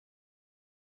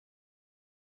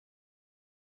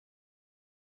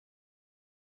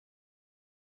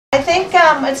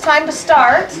it's time to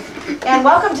start. And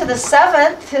welcome to the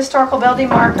 7th historical building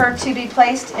marker to be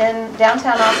placed in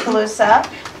downtown Oskaloosa.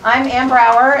 I'm Ann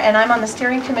Brower, and I'm on the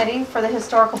steering committee for the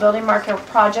historical building marker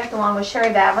project, along with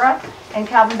Sherry Vavra and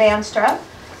Calvin Banstra.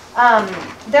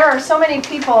 There are so many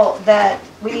people that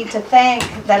we need to thank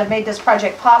that have made this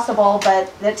project possible,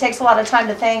 but it takes a lot of time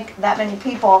to thank that many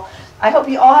people. I hope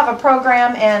you all have a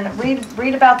program and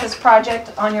read about this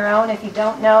project on your own if you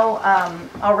don't know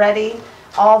already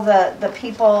all the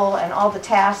people and all the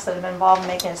tasks that have been involved in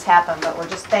making this happen. But we're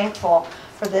just thankful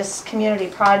for this community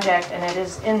project, and it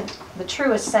is in the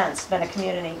truest sense been a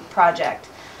community project.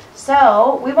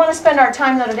 So we want to spend our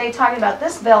time though today talking about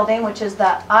this building, which is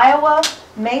the Iowa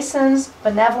Masons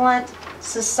Benevolent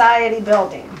Society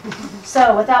building.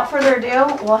 So without further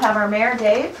ado, we'll have our mayor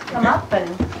Dave come up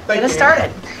and get us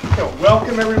started.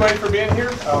 Welcome everybody for being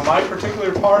here. My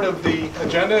particular part of the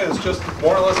agenda is just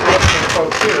more or less welcoming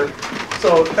folks here.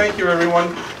 So thank you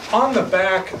everyone. On the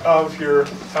back of your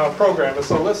program is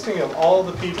a listing of all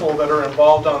the people that are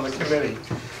involved on the committee.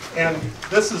 And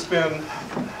this has been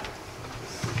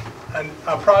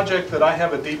a project that I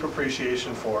have a deep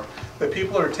appreciation for. That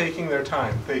people are taking their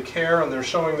time. They care and they're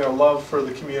showing their love for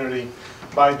the community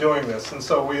by doing this. And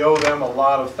so we owe them a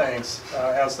lot of thanks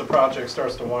as the project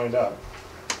starts to wind up.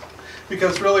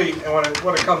 Because really, and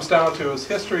what it comes down to is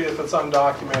history, if it's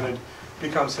undocumented,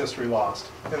 becomes history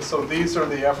lost. And so these are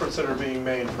the efforts that are being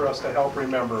made for us to help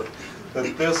remember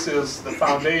that this is the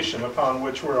foundation upon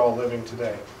which we're all living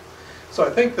today. So I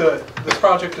think this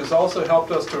project has also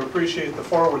helped us to appreciate the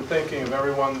forward thinking of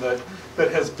everyone that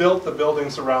has built the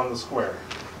buildings around the square.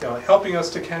 You know, helping us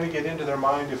to kind of get into their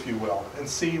mind, if you will, and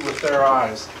see with their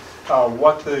eyes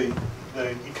what the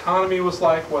economy was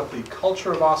like, what the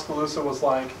culture of Oskaloosa was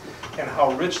like, and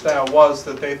how rich that was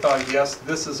that they thought, yes,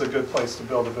 this is a good place to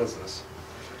build a business.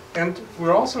 And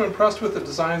we're also impressed with the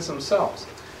designs themselves.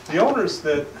 The owners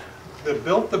that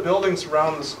built the buildings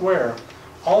around the square,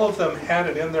 all of them had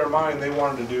it in their mind they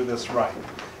wanted to do this right.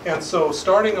 And so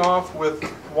starting off with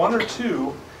one or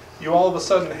two, you all of a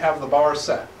sudden have the bar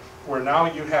set, where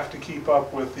now you have to keep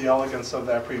up with the elegance of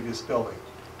that previous building.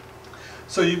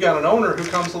 So you've got an owner who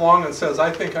comes along and says,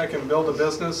 I think I can build a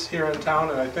business here in town,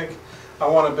 and I think I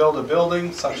want to build a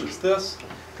building such as this,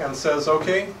 and says,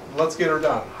 okay, let's get her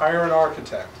done. Hire an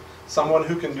architect, someone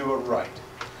who can do it right.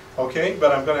 Okay,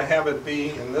 but I'm going to have it be,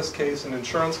 in this case, an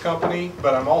insurance company,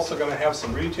 but I'm also going to have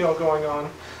some retail going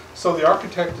on. So the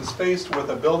architect is faced with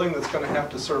a building that's going to have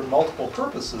to serve multiple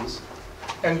purposes,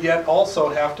 and yet also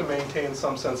have to maintain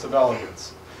some sense of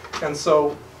elegance. And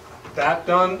so that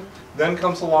done, then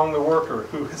comes along the worker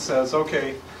who says,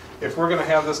 okay, if we're going to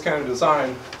have this kind of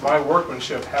design, my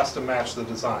workmanship has to match the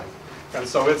design. And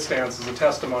so it stands as a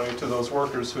testimony to those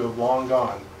workers who have long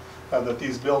gone, that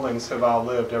these buildings have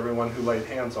outlived everyone who laid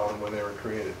hands on when they were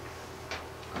created.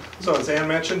 So as Ann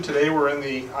mentioned, today we're in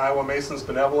the Iowa Masons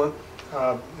Benevolent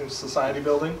Society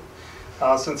building.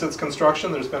 Since its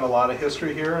construction, there's been a lot of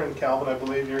history here, and Calvin, I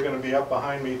believe you're going to be up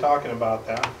behind me talking about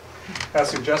that. As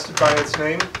suggested by its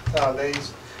name,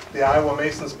 the Iowa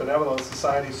Masons Benevolent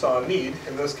Society saw a need,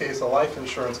 in this case a life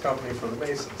insurance company for the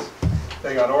Masons.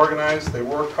 They got organized, they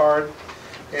worked hard,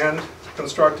 and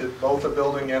constructed both a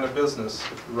building and a business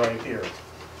right here.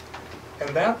 And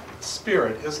that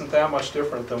spirit isn't that much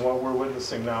different than what we're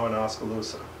witnessing now in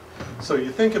Oskaloosa. So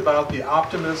you think about the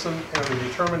optimism and the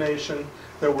determination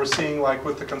that we're seeing, like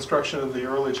with the construction of the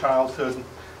early childhood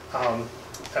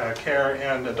care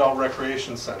and adult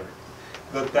recreation center.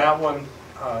 That one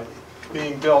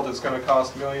being built is going to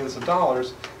cost millions of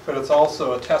dollars, but it's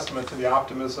also a testament to the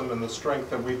optimism and the strength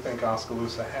that we think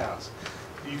Oskaloosa has.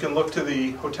 You can look to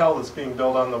the hotel that's being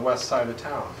built on the west side of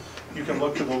town. You can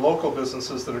look to the local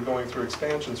businesses that are going through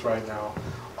expansions right now.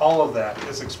 All of that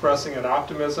is expressing an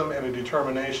optimism and a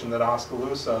determination that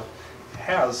Oskaloosa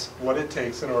has what it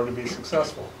takes in order to be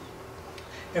successful.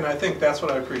 And I think that's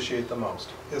what I appreciate the most,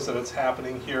 is that it's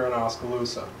happening here in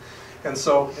Oskaloosa. And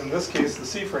so, in this case, the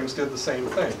Seafrings did the same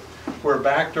thing. We're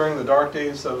back during the dark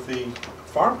days of the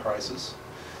farm crisis.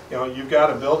 You know, you've got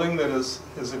a building that is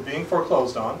being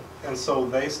foreclosed on, and so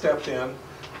they stepped in,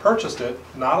 purchased it,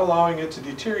 not allowing it to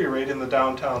deteriorate in the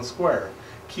downtown square,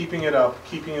 keeping it up,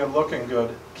 keeping it looking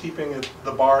good, keeping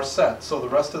the bar set so the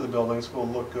rest of the buildings will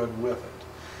look good with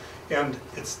it. And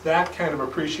it's that kind of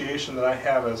appreciation that I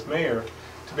have as mayor,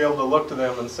 to be able to look to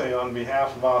them and say, on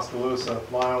behalf of Oskaloosa,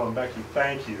 Lyle and Becky,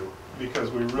 thank you,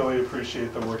 because we really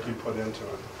appreciate the work you put into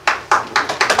it.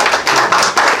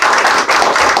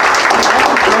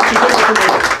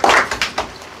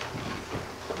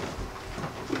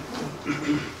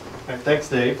 Thanks,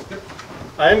 Dave.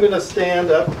 I'm going to stand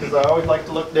up because I always like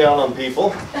to look down on people.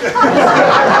 So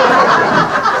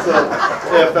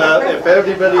if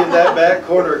everybody in that back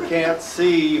corner can't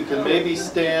see, you can maybe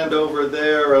stand over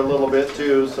there a little bit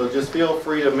too. So just feel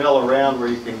free to mill around where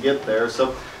you can get there.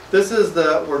 So this is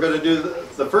we're going to do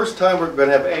the first time we're going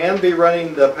to have Ann be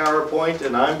running the PowerPoint,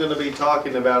 and I'm going to be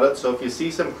talking about it. So if you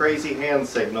see some crazy hand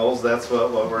signals, that's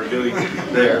what we're doing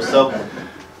there. So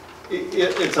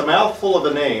it's a mouthful of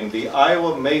a name, the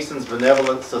Iowa Masons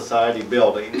Benevolent Society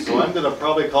building. So I'm going to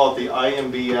probably call it the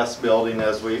IMBS building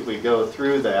as we go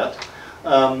through that.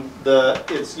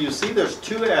 You see there's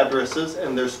 2 addresses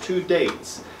and there's 2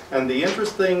 dates. And the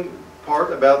interesting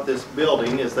part about this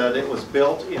building is that it was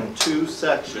built in 2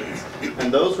 sections.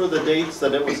 And those were the dates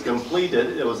that it was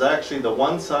completed. It was actually the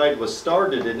one side was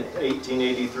started in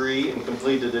 1883 and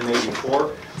completed in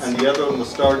 84. And the other one was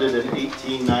started in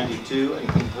 1892 and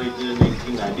completed in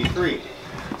 1893.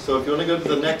 So if you want to go to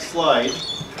the next slide,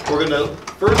 we're going to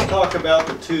first talk about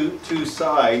the two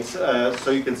sides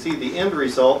so you can see the end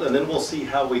result, and then we'll see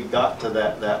how we got to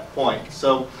that point.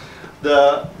 So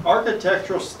the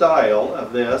architectural style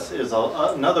of this is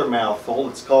another mouthful.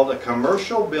 It's called a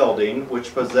commercial building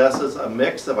which possesses a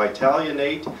mix of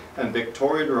Italianate and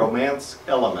Victorian Romance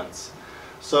elements.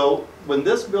 So when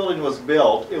this building was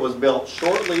built, it was built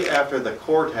shortly after the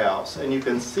courthouse, and you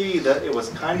can see that it was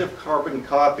kind of carbon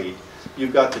copied.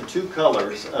 You've got the 2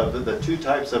 colors of the 2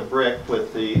 types of brick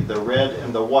with the red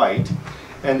and the white.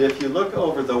 And if you look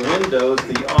over the windows,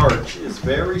 the arch is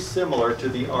very similar to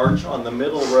the arch on the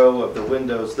middle row of the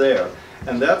windows there.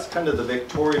 And that's kind of the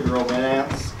Victorian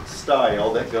Romance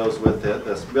style that goes with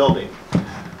this building.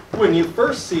 When you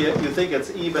first see it, you think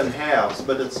it's even halves,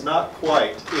 but it's not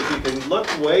quite. If you can look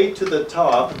way to the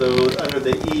top, those under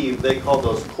the eave, they call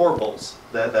those corbels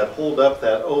that hold up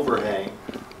that overhang.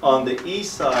 On the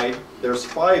east side, there's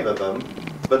 5 of them,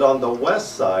 but on the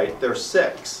west side, there's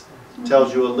 6.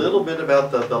 Tells you a little bit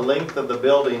about the length of the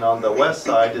building. On the west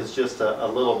side is just a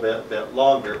little bit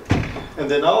longer. And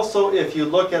then also, if you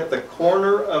look at the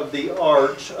corner of the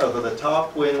arch of the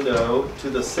top window to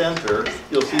the center,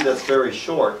 you'll see that's very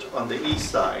short on the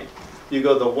east side. You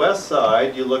go the west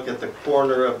side, you look at the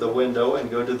corner of the window and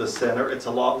go to the center, it's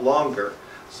a lot longer.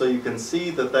 So you can see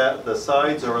that the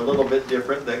sides are a little bit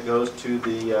different. That goes to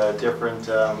the different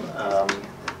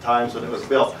times when it was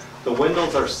built. The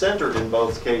windows are centered in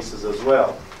both cases as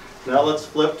well. Now let's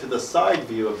flip to the side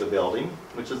view of the building,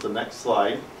 which is the next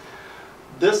slide.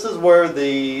 This is where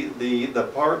the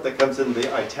part that comes in, the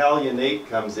Italianate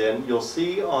comes in. You'll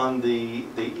see on the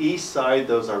east side,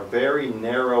 those are very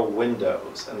narrow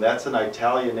windows, and that's an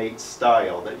Italianate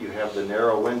style that you have the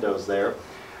narrow windows there.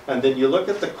 And then you look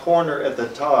at the corner at the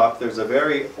top, there's a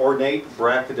very ornate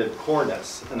bracketed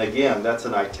cornice, and again, that's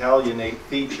an Italianate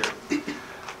feature.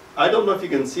 I don't know if you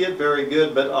can see it very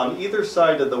good, but on either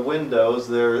side of the windows,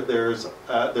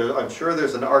 I'm sure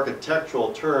there's an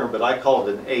architectural term, but I call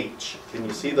it an H. Can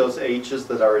you see those H's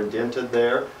that are indented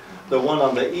there? The one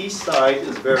on the east side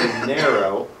is very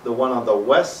narrow. The one on the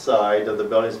west side of the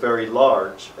building is very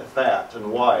large, fat,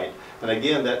 and wide. And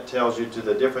again, that tells you to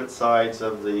the different sides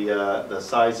of the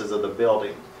sizes of the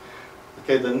building.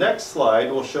 Okay, the next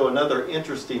slide will show another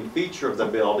interesting feature of the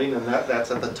building, and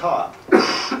that's at the top.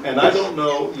 And I don't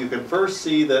know, you can first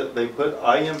see that they put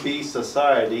IMB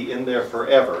Society in there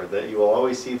forever, that you will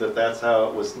always see that that's how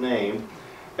it was named.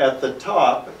 At the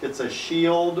top, it's a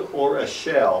shield or a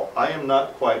shell. I am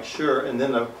not quite sure. And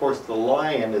then, of course, the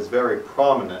lion is very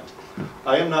prominent.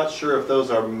 I am not sure if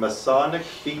those are Masonic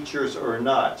features or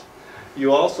not.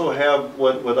 You also have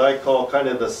what I call kind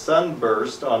of the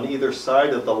sunburst on either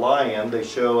side of the lion. They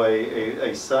show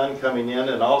a sun coming in,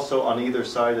 and also on either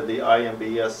side of the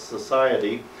IMBS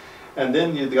Society. And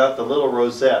then you've got the little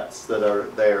rosettes that are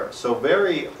there. So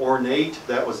very ornate.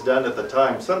 That was done at the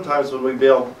time. Sometimes when we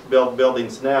build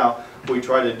buildings now, we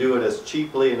try to do it as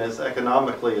cheaply and as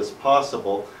economically as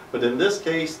possible. But in this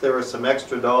case, there were some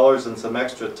extra dollars and some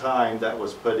extra time that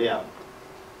was put in.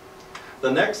 The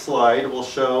next slide will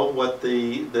show what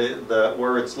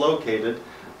where it's located.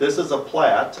 This is a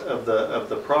plat of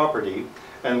the property,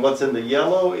 and what's in the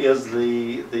yellow is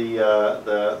the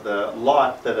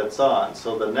lot that it's on.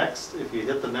 So the next, if you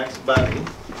hit the next button,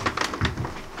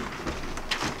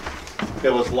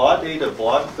 it was lot 8 of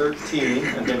block 13,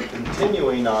 and then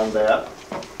continuing on that,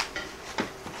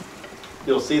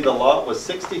 you'll see the lot was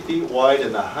 60 feet wide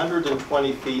and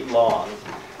 120 feet long.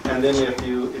 And then if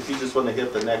you just want to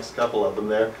hit the next couple of them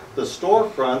there, the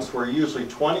storefronts were usually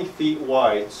 20 feet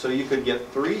wide, so you could get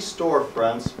 3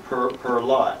 storefronts per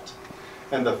lot.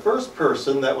 And the first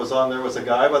person that was on there was a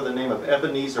guy by the name of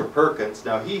Ebenezer Perkins.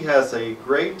 Now he has a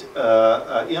great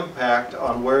impact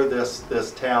on where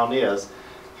this town is.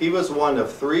 He was one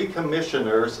of 3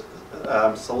 commissioners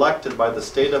selected by the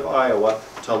state of Iowa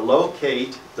to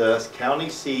locate the county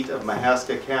seat of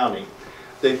Mahaska County.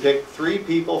 They picked 3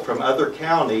 people from other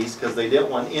counties because they didn't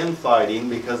want infighting,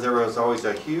 because there was always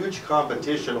a huge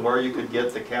competition where you could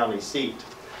get the county seat.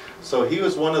 So he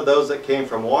was one of those that came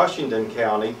from Washington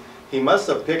County. He must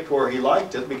have picked where he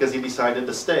liked it because he decided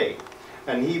to stay.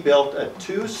 And he built a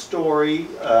 2-story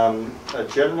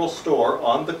general store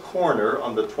on the corner,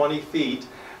 on the 20 feet,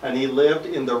 and he lived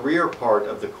in the rear part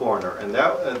of the corner, and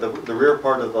that the rear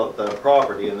part of the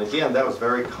property. And again, that was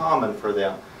very common for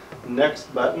them.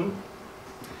 Next button.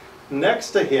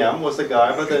 Next to him was a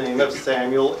guy by the name of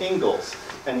Samuel Ingalls,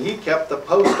 and he kept the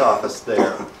post office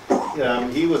there.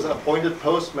 He was appointed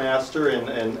postmaster in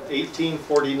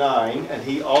 1849, and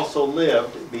he also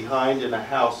lived behind in a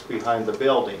house behind the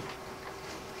building.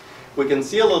 We can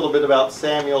see a little bit about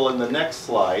Samuel in the next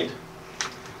slide.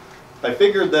 I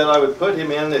figured that I would put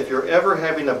him in if you're ever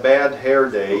having a bad hair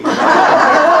day. You're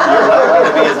not going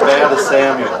to be as bad as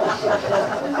Samuel.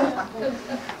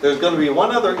 There's going to be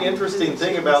one other interesting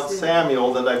thing about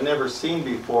Samuel that I've never seen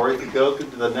before. If you go to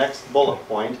the next bullet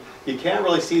point, you can't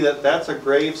really see that that's a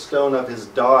gravestone of his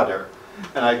daughter.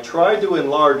 And I tried to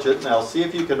enlarge it, and I'll see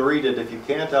if you can read it. If you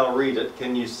can't, I'll read it.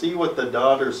 Can you see what the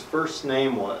daughter's first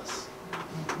name was?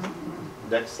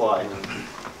 Next slide.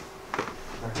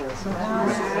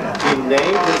 He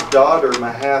named his daughter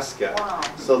Mahaska.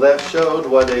 So that showed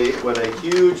what a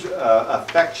huge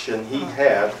affection he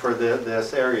had for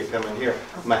this area coming here.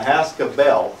 Mahaska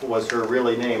Bell was her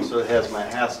really name, so it has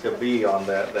Mahaska B on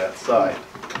that side.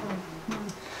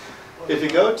 If you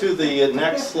go to the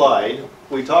next slide,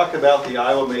 we talk about the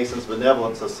Iowa Masons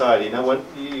Benevolent Society. Now, what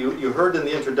you heard in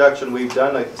the introduction, we've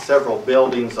done several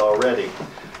buildings already.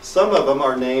 Some of them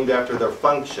are named after their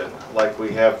function, like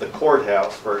we have the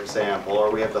courthouse, for example,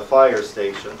 or we have the fire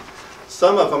station.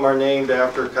 Some of them are named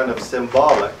after kind of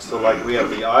symbolic, so like we have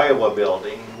the Iowa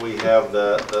building, we have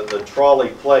the Trolley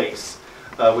Place,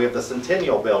 we have the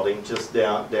Centennial building just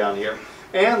down here.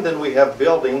 And then we have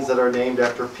buildings that are named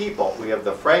after people. We have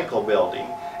the Frankel building,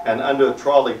 and under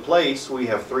Trolley Place we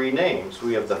have 3 names.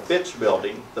 We have the Fitch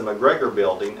building, the McGregor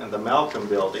building, and the Malcolm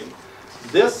building.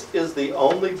 This is the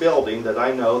only building that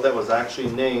I know that was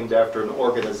actually named after an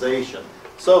organization.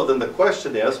 So then the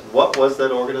question is, what was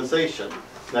that organization?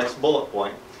 Next bullet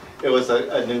point. It was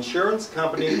an insurance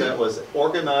company that was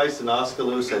organized in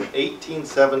Oskaloosa in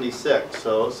 1876,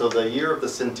 so the year of the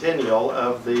centennial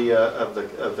of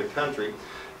the country.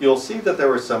 You'll see that there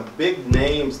were some big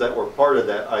names that were part of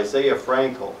that. Isaiah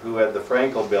Frankel, who had the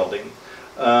Frankel building.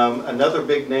 Another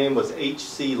big name was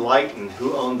H.C. Lighton,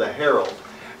 who owned the Herald.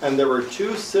 And there were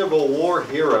 2 Civil War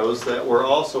heroes that were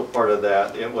also part of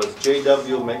that. It was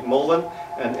J.W. McMullen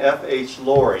and F.H.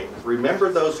 Loring.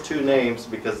 Remember those 2 names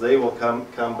because they will come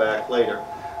back later.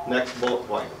 Next bullet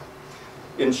point.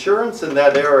 Insurance in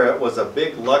that era was a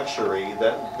big luxury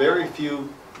that very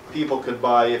few people could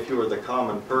buy if you were the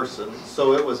common person.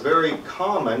 So it was very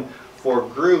common for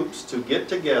groups to get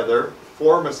together,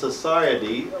 form a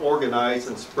society, organize,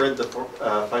 and spread the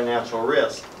financial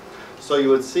risk. So you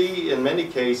would see in many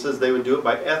cases they would do it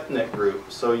by ethnic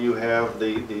group. So you have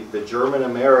the German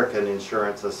American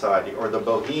Insurance Society or the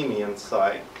Bohemian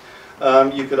side.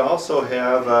 You could also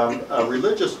have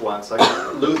religious ones, like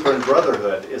Lutheran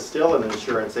Brotherhood is still an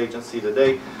insurance agency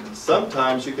today.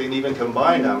 Sometimes you can even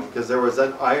combine them because there was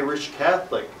an Irish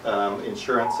Catholic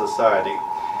Insurance Society.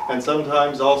 And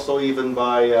sometimes also even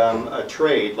by a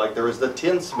trade, like there was the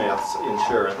Tinsmiths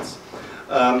Insurance.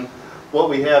 What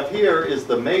we have here is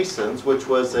the Masons, which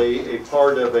was a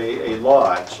part of a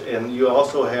lodge. And you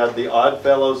also had the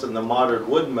Oddfellows and the Modern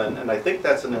Woodmen, and I think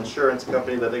that's an insurance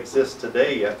company that exists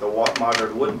today yet, the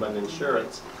Modern Woodmen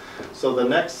Insurance. So the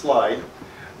next slide,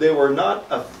 they were not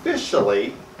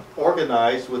officially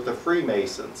organized with the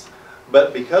Freemasons,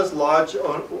 but because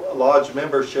lodge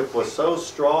membership was so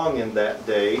strong in that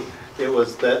day, it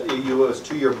was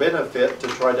to your benefit to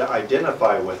try to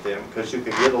identify with them because you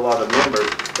could get a lot of members.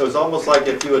 It was almost like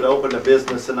if you had opened a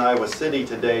business in Iowa City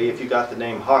today, if you got the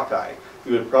name Hawkeye,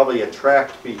 you would probably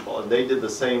attract people. And they did the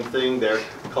same thing. They're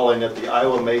calling it the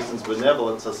Iowa Masons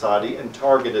Benevolent Society and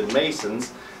targeted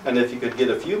Masons. And if you could get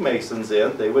a few Masons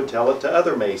in, they would tell it to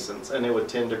other Masons, and it would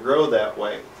tend to grow that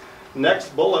way.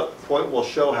 Next bullet point will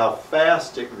show how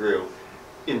fast it grew.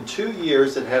 In 2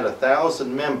 years, it had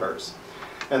 1,000 members.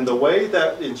 And the way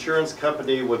that insurance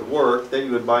company would work, that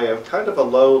you would buy a kind of a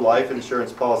low life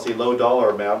insurance policy, low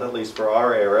dollar amount, at least for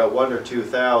our era, 1,000 or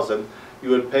 2,000. You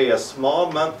would pay a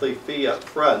small monthly fee up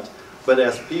front, but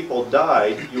as people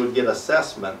died, you would get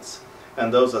assessments.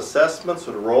 And those assessments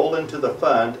would roll into the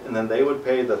fund, and then they would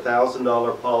pay the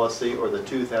 $1,000 policy or the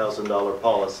 $2,000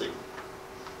 policy.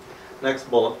 Next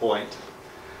bullet point.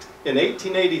 In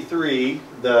 1883,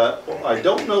 I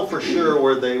don't know for sure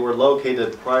where they were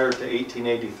located prior to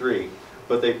 1883,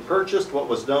 but they purchased what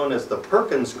was known as the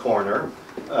Perkins Corner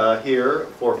here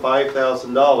for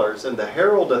 $5,000. And the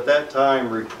Herald at that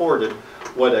time reported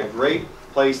what a great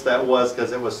place that was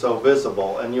because it was so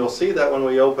visible. And you'll see that when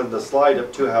we open the slide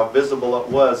up to how visible it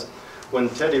was. When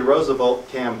Teddy Roosevelt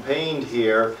campaigned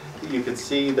here, you could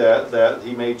see that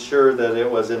he made sure that it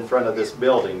was in front of this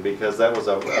building because that was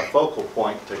a focal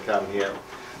point to come here.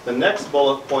 The next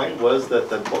bullet point was that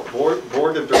the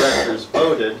board of directors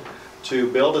voted to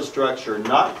build a structure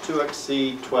not to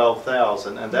exceed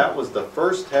 $12,000, and that was the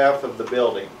first half of the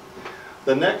building.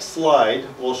 The next slide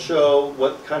will show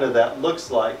what kind of that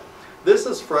looks like. This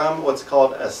is from what's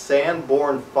called a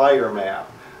Sanborn fire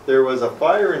map. There was a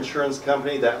fire insurance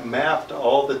company that mapped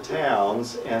all the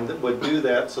towns and would do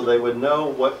that so they would know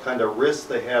what kind of risk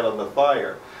they had on the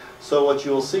fire. So what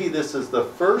you'll see, this is the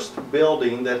first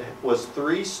building that was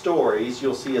 3 stories.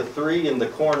 You'll see a 3 in the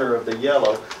corner of the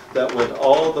yellow that went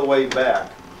all the way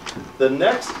back. The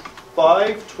next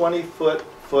 5 20-foot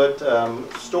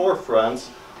storefronts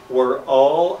were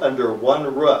all under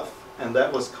one roof, and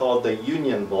that was called the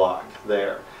Union Block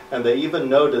there. And they even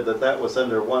noted that that was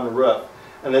under one roof.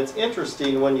 And it's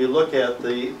interesting when you look at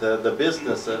the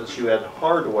businesses. You had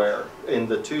hardware in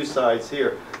the 2 sides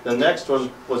here. The next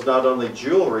one was not only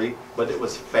jewelry, but it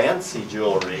was fancy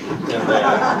jewelry in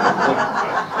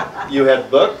there. You had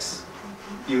books,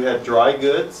 you had dry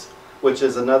goods, which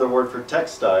is another word for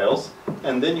textiles,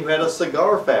 and then you had a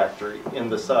cigar factory in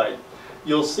the side.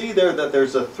 You'll see there that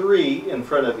there's a 3 in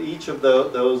front of each of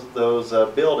those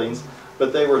buildings,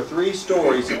 but they were 3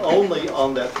 stories only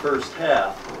on that first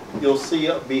half. You'll see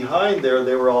behind there,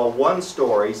 they were all 1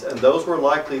 stories, and those were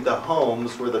likely the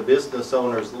homes where the business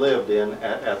owners lived in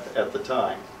at the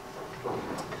time.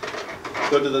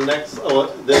 Go to the next.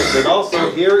 Then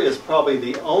also here is probably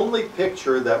the only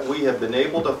picture that we have been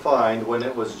able to find when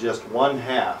it was just 1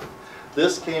 half.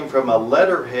 This came from a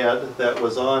letterhead that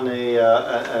was on a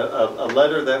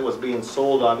letter that was being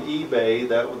sold on eBay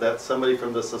that somebody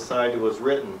from the society was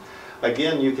written.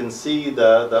 Again, you can see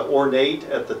the ornate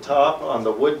at the top on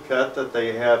the woodcut that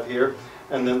they have here,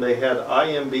 and then they had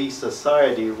IMB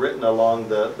Society written along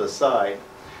the side.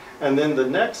 And then the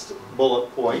next bullet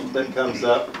point that comes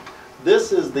up,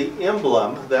 this is the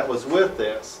emblem that was with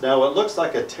this. Now it looks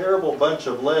like a terrible bunch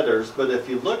of letters, but if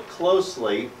you look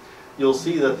closely, you'll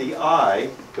see that the I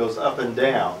goes up and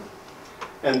down.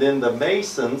 And then the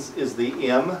Masons is the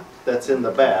M that's in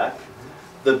the back.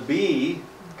 The B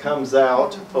comes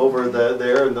out over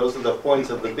there, and those are the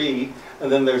points of the B,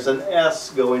 and then there's an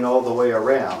S going all the way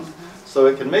around. So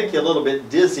it can make you a little bit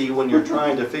dizzy when you're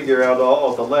trying to figure out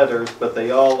all the letters, but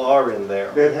they all are in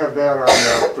there. They'd have that on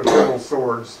the little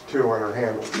swords too on their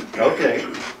handles. Okay.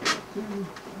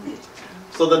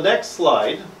 So the next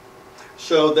slide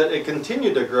showed that it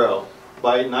continued to grow.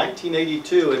 By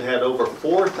 1982, it had over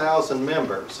 4,000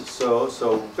 members, so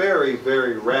very,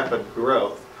 very rapid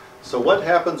growth. So what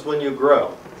happens when you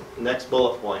grow? Next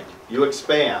bullet point, you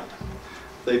expand.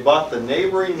 They bought the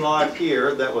neighboring lot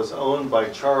here that was owned by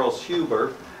Charles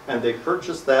Huber, and they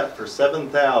purchased that for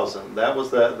 $7,000. That was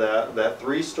that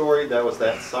 3-story, that was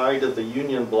that side of the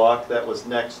Union Block that was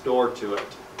next door to it.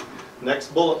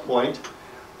 Next bullet point,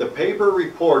 the paper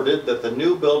reported that the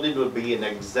new building would be an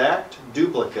exact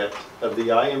duplicate of the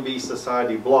IMB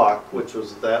Society block, which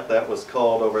was that was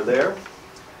called over there.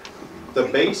 The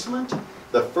basement,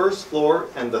 the 1st floor,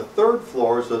 and the 3rd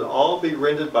floors would all be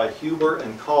rented by Huber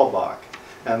and Kalbach.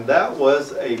 And that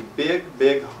was a big,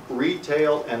 big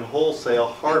retail and wholesale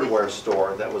hardware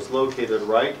store that was located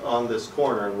right on this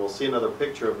corner. And we'll see another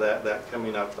picture of that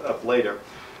coming up later.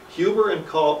 Huber and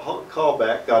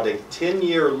Kalbach got a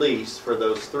 10-year lease for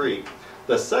those 3.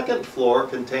 The 2nd floor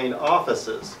contained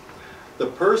offices. The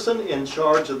person in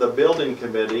charge of the building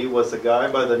committee was a guy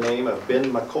by the name of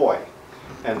Ben McCoy.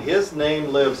 And his name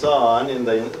lives on in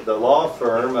the law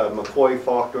firm of McCoy,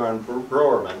 Faulkner, and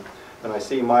Broerman. And I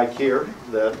see Mike here,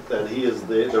 that he is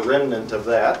the remnant of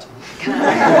that.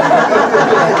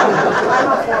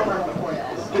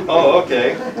 Oh,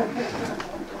 okay.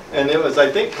 And it was,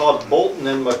 I think, called Bolton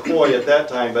and McCoy at that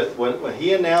time. But when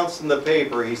he announced in the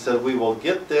paper, he said, "We will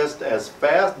get this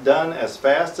done as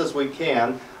fast as we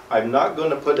can. I'm not going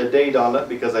to put a date on it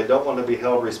because I don't want to be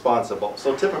held responsible."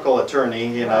 So typical attorney,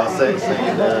 you know, saying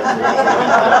that.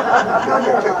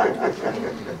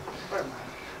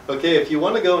 Okay, if you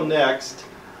want to go next,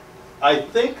 I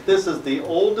think this is the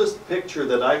oldest picture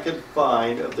that I could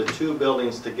find of the two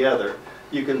buildings together.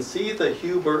 You can see the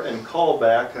Huber and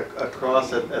Callback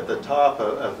across at the top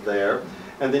of there.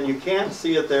 And then you can't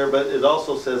see it there, but it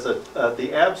also says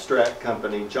the Abstract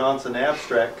Company, Johnson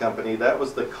Abstract Company, that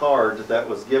was the card that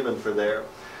was given for there.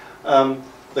 The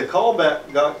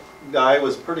Callback guy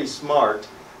was pretty smart.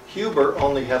 Huber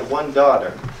only had one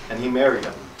daughter, and he married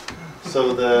him.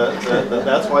 So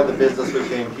that's why the business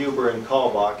became Huber and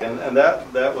Callback, and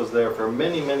that was there for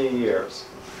many, many years.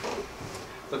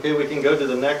 Okay, we can go to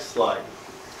the next slide.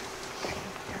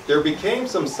 There became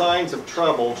some signs of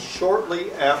trouble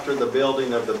shortly after the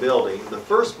building of the building. The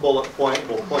first bullet point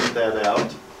will point that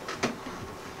out,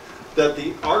 that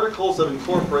the Articles of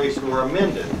Incorporation were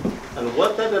amended. And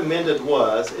what that amended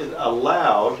was, it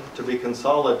allowed to be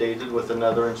consolidated with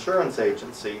another insurance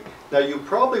agency. Now, you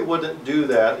probably wouldn't do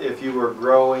that if you were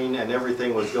growing and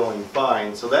everything was going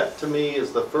fine. So that, to me,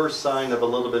 is the first sign of a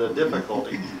little bit of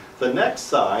difficulty. The next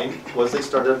sign was they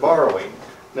started borrowing.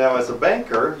 Now, as a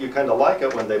banker, you kind of like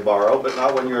it when they borrow, but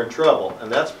not when you're in trouble. And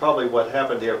that's probably what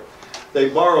happened here. They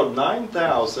borrowed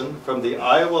 $9,000 from the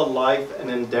Iowa Life and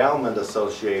Endowment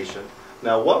Association.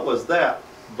 Now, what was that?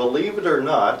 Believe it or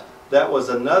not, that was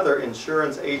another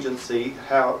insurance agency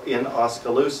in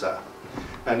Oskaloosa.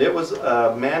 And it was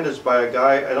managed by a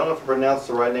guy, I don't know if I pronounced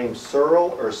the right name,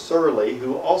 Searle or Surley,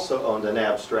 who also owned an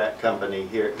abstract company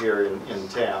here in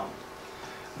town.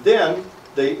 Then,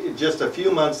 just a few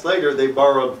months later, they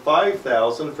borrowed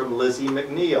 $5,000 from Lizzie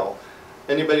McNeil.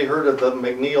 Anybody heard of the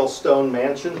McNeil Stone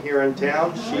Mansion here in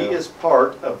town? She is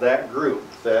part of that group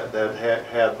that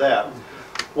had that.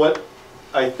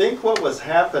 I think what was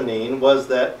happening was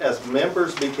that as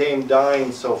members became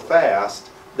dying so fast,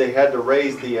 they had to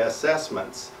raise the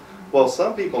assessments. Well,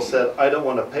 some people said, I don't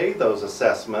want to pay those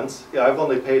assessments. I've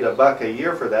only paid $1 a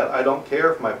year for that. I don't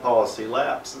care if my policy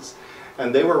lapses.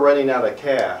 And they were running out of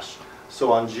cash.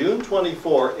 So on June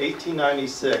 24,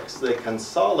 1896, they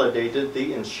consolidated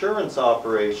the insurance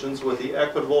operations with the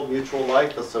Equitable Mutual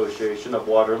Life Association of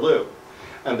Waterloo.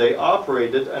 And they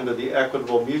operated under the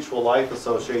Equitable Mutual Life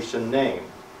Association name.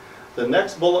 The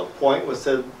next bullet point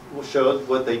showed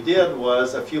what they did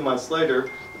was, a few months later,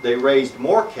 they raised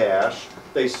more cash.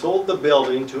 They sold the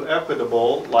building to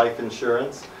Equitable Life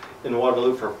Insurance in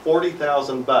Waterloo for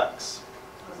 $40,000.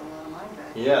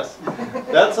 Yes,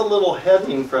 that's a little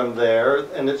heading from there,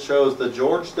 and it shows that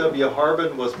George W.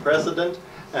 Harbin was president,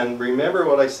 and remember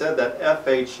what I said, that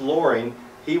F.H. Loring,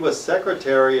 he was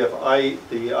secretary of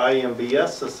the IMBS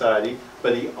Society,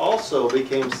 but he also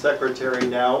became secretary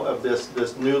now of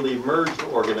this newly merged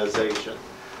organization.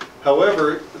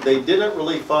 However, they didn't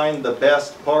really find the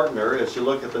best partner. As you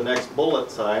look at the next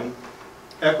bullet sign,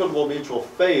 Equitable Mutual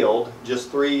failed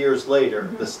just 3 years later.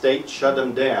 The state shut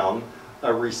them down.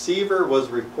 A receiver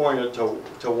was appointed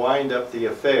to wind up the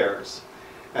affairs.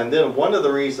 And then one of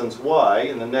the reasons why,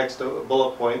 in the next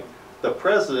bullet point, the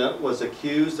president was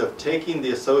accused of taking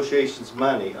the association's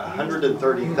money,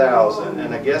 $130,000.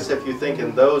 And I guess if you think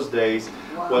in those days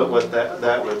what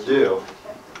that would do.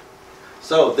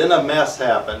 So then a mess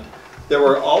happened. There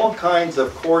were all kinds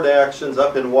of court actions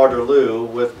up in Waterloo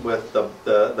with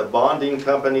the bonding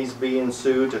companies being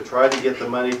sued to try to get the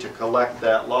money to collect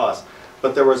that loss.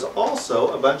 But there was also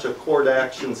a bunch of court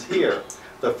actions here.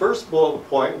 The first bullet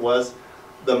point was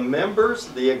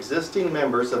the existing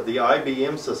members of the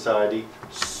IBM Society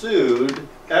sued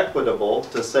Equitable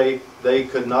to say they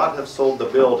could not have sold the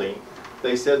building.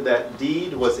 They said that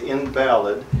deed was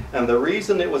invalid, and the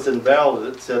reason it was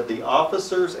invalid, it said the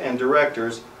officers and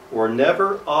directors were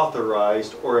never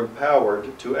authorized or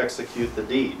empowered to execute the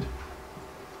deed.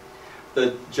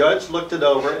 The judge looked it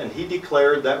over and he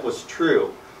declared that was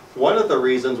true. One of the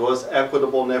reasons was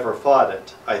Equitable never fought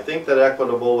it. I think that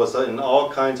Equitable was in all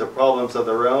kinds of problems of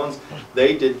their own.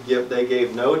 They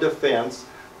gave no defense,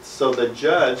 so the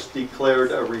judge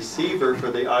declared a receiver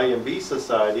for the IMB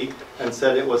Society and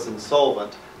said it was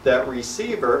insolvent. That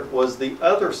receiver was the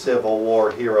other Civil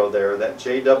War hero there, that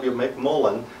J.W.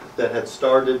 McMullen, that had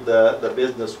started the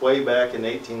business way back in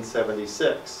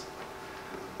 1876.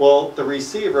 Well, the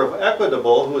receiver of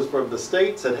Equitable, who was from the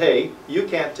state, said, hey, you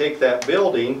can't take that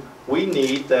building. We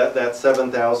need that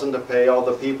 $7,000 to pay all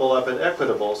the people up at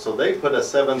Equitable. So they put a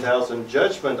 $7,000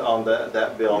 judgment on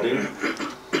that building.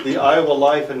 The Iowa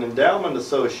Life and Endowment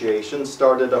Association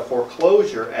started a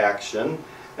foreclosure action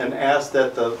and asked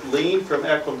that the lien from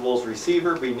Equitable's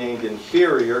receiver be named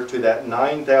inferior to that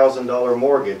 $9,000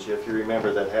 mortgage, if you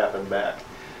remember that happened back.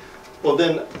 Well,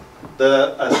 then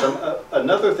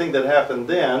another thing that happened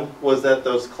then was that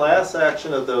those class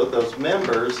action of those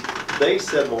members, they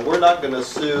said, well, we're not going to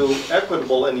sue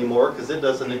Equitable anymore because it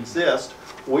doesn't exist.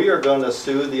 We are going to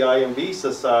sue the IMB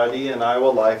Society and Iowa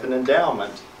Life and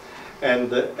Endowment.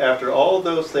 And after all of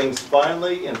those things,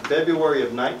 finally, in February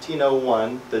of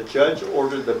 1901, the judge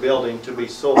ordered the building to be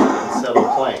sold and settle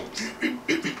claims.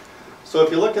 So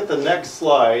if you look at the next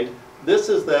slide, this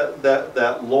is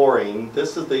that Loring.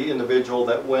 This is the individual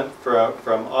that went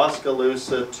from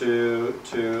Oskaloosa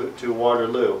to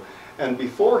Waterloo. And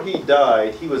before he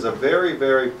died, he was a very,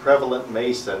 very prevalent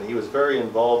Mason. He was very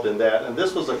involved in that. And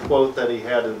this was a quote that he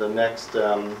had in the next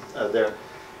there.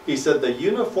 He said, "The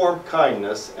uniform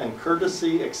kindness and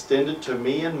courtesy extended to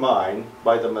me and mine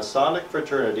by the Masonic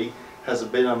fraternity has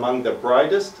been among the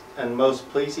brightest and most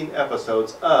pleasing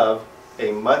episodes of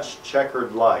a much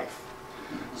checkered life."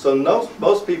 So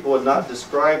most people would not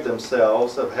describe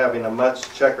themselves of having a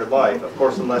much checkered life, of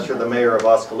course, unless you're the mayor of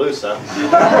Oskaloosa.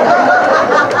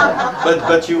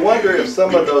 but you wonder if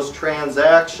some of those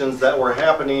transactions that were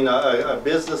happening, a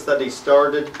business that he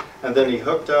started and then he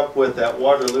hooked up with that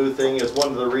Waterloo thing, is one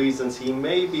of the reasons he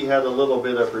maybe had a little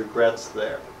bit of regrets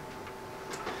there.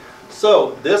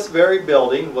 So this very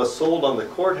building was sold on the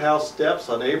courthouse steps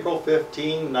on April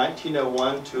 15,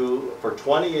 1901 for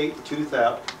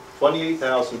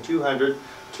 $28,200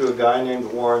 to a guy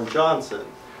named Warren Johnson.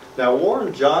 Now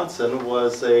Warren Johnson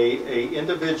was a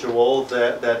individual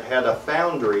that had a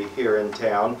foundry here in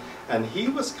town, and he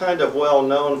was kind of well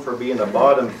known for being a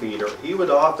bottom feeder. He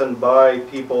would often buy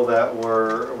people that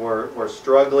were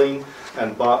struggling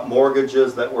and bought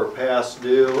mortgages that were past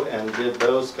due and did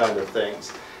those kind of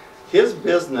things. His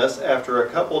business, after a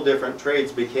couple different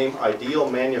trades, became Ideal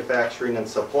Manufacturing and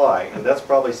Supply, and that's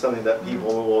probably something that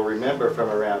people will remember from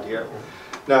around here.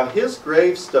 Now his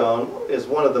gravestone is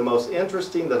one of the most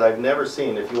interesting that I've never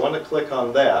seen. If you want to click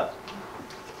on that,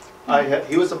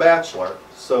 he was a bachelor,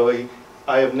 so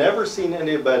I have never seen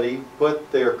anybody put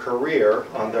their career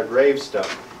on their gravestone.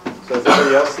 So has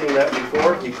anybody else seen that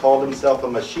before? He called himself a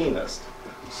machinist.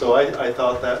 So I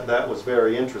thought that was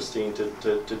very interesting to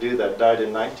do that. Died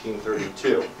in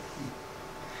 1932.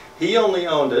 He only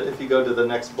owned it, if you go to the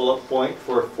next bullet point,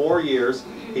 for 4 years.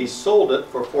 He sold it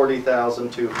for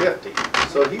 $40,250.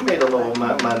 So he made a little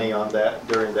money on that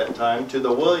during that time to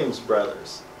the Williams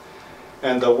brothers.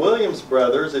 And the Williams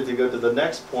brothers, if you go to the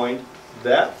next point,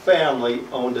 that family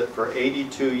owned it for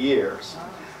 82 years.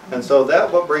 And so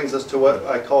that what brings us to what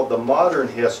I call the modern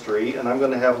history, and I'm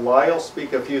going to have Lyle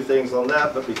speak a few things on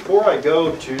that. But before I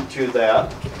go to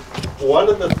that, one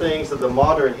of the things of the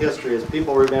modern history is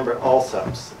people remember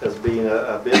Allsup's as being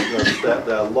a business,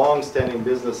 a long-standing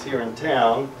business here in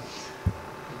town.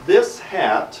 This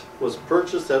hat was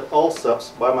purchased at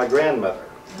Allsup's by my grandmother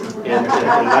in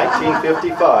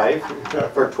 1955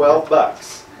 for 12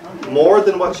 bucks. More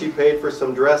than what she paid for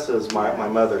some dresses, my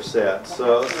mother said.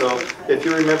 So if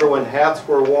you remember when hats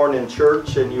were worn in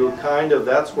church and you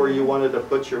that's where you wanted to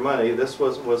put your money, this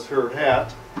was her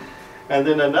hat. And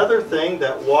then another thing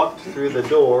that walked through the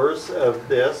doors of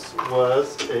this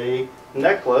was a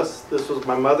necklace. This was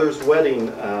my mother's wedding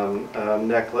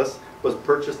necklace, was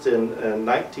purchased in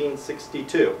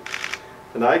 1962.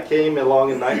 And I came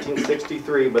along in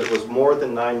 1963, but it was more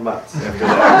than 9 months after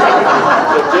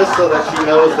that. So just so that she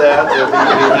knows that.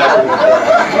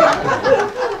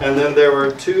 And then there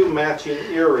were 2 matching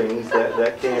earrings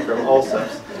that came from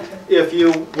Allsup's. If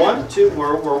you want to,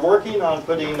 we're working on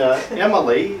putting,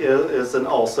 Emily is an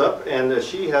Allsup, and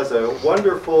she has a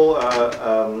wonderful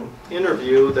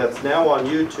interview that's now on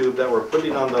YouTube that we're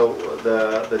putting on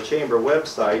the Chamber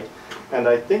website. And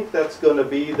I think that's going to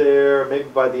be there maybe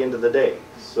by the end of the day.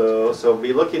 So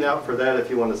be looking out for that if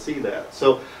you want to see that.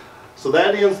 So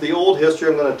that ends the old history.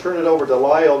 I'm going to turn it over to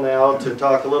Lyle now to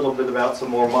talk a little bit about some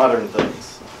more modern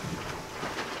things.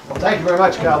 Well, thank you very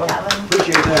much, Calvin.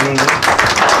 Appreciate that.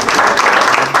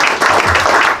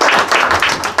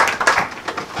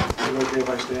 Is it okay if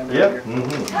I stand there? Yep.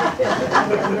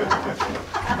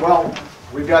 Well,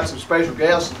 we've got some special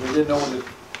guests. We didn't know that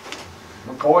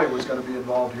McCoy was going to be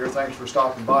involved here. Thanks for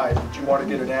stopping by. Did you want to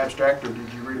get an abstract, or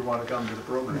did you really want to come to the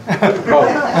program?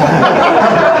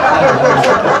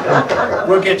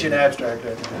 We'll get you an abstract.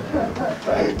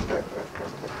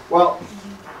 Well,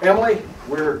 Emily,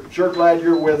 we're sure glad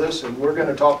you're with us, and we're going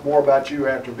to talk more about you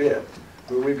after a bit.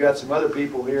 But we've got some other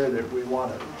people here that we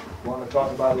want to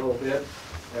talk about a little bit.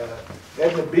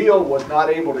 Edna Beale was not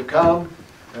able to come.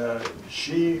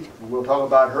 We'll talk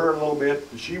about her in a little bit.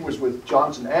 She was with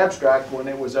Johnson Abstract when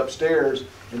it was upstairs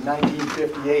in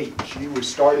 1958. She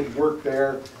started work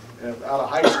there out of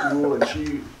high school, and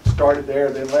she started there,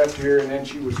 then left here, and then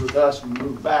she was with us and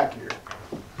moved back here.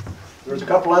 There's a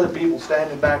couple other people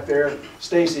standing back there.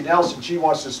 Stacy Nelson, she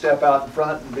wants to step out in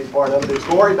front and be part of it. There's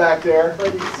Lori back there.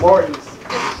 Lori.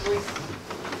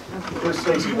 Where's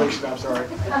Stacy Gleason? I'm sorry.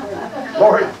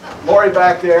 Lori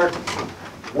back there.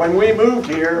 When we moved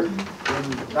here in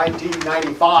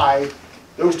 1995,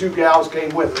 those two gals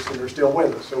came with us, and they're still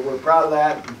with us. So we're proud of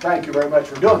that, and thank you very much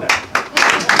for doing that.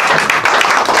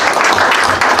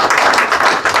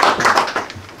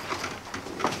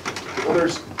 Well,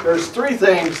 there's three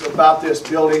things about this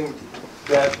building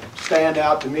that stand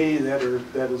out to me that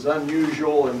is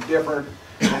unusual and different,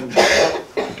 and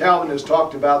Calvin has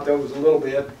talked about those a little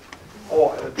bit. Oh,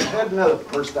 I had another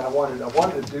person I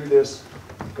wanted to do this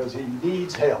because he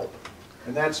needs help,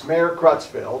 and that's Mayor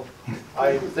Crutchfield.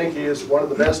 I think he is one of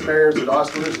the best mayors that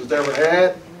Oskaloosa has ever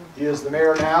had. He is the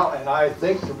mayor now, and I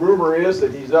think the rumor is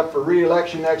that he's up for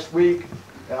re-election next week,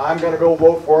 and I'm going to go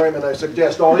vote for him, and I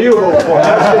suggest all you vote for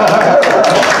him.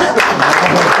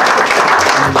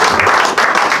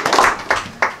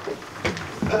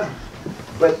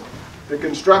 But the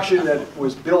construction that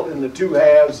was built in the two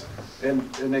halves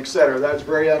and et cetera, that's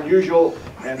very unusual,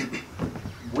 and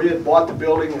we had bought the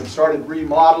building and started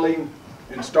remodeling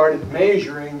and started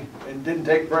measuring, and didn't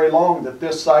take very long that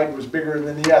this side was bigger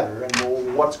than the other, and well,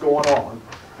 what's going on?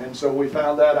 And so we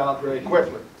found that out very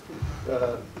quickly.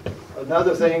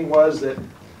 Another thing was that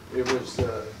it was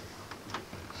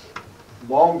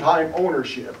long-time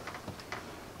ownership.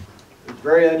 It's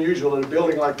very unusual in a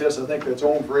building like this, I think that's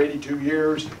owned for 82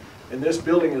 years, and this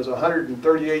building is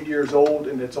 138 years old,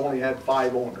 and it's only had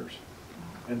 5 owners.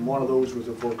 And one of those was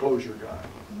a foreclosure guy.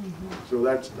 So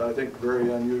that's, I think, a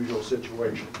very unusual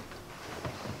situation.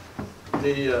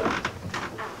 The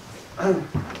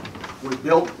was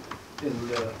built in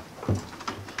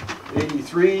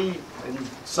 83, and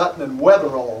Sutton and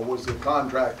Weatherall was the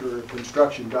contractor,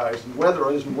 construction guys. And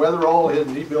Weatherall,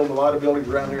 and he built a lot of buildings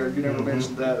around here. You never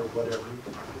mentioned that or whatever.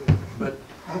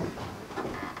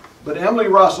 But Emily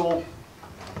Russell,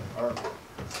 our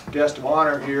guest of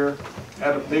honor here,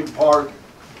 had a big part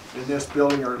in this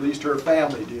building, or at least her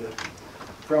family did.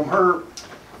 From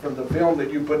the film that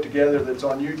you put together that's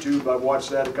on YouTube, I've watched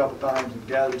that a couple times and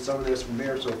gathered some of this from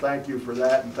here, so thank you for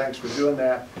that, and thanks for doing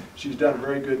that. She's done a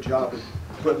very good job of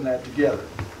putting that together.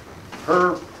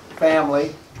 Her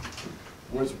family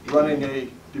was running a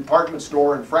department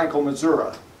store in Franklin,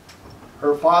 Missouri.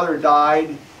 Her father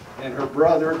died, and her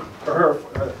grandfather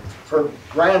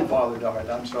died,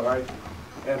 I'm sorry,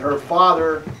 and her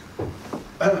father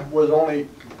was only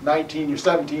 19 or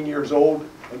 17 years old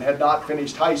and had not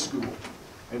finished high school.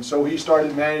 And so he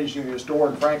started managing a store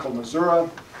in Franklin, Missouri,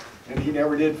 and he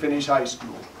never did finish high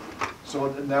school. So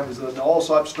that was an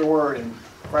Allsop store in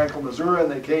Franklin, Missouri,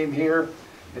 and they came here,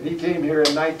 and he came here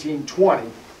in 1920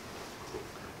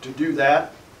 to do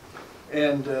that.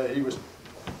 And he was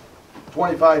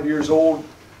 25 years old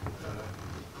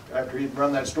after he'd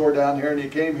run that store down here, and he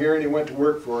came here and he went to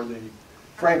work for the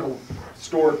Frankel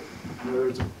store.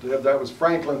 That was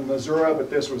Franklin, Missouri,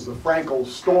 but this was the Frankel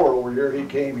store over here. He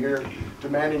came here to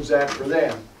manage that for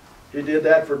them. He did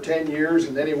that for 10 years,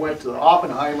 and then he went to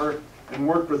Oppenheimer and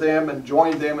worked with them and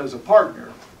joined them as a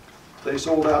partner. They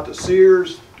sold out to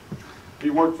Sears. He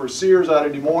worked for Sears out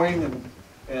of Des Moines,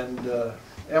 and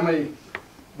Emily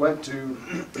went to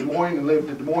Des Moines and lived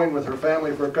in Des Moines with her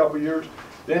family for a couple of years.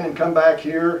 Then and come back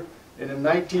here, and in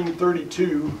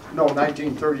 32,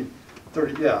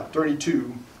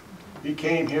 he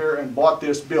came here and bought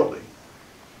this building.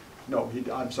 No,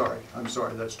 I'm sorry,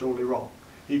 that's totally wrong.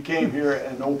 He came here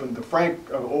and opened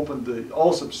the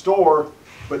Allsop store,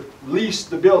 but leased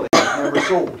the building. Never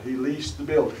sold. He leased the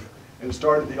building and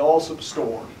started the Allsop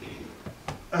store.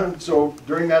 So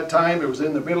during that time, it was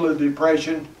in the middle of the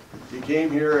Depression. He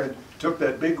came here and took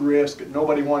that big risk that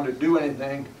nobody wanted to do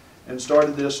anything, and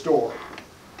started this store.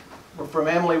 But from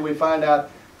Emily, we find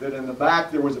out that in the back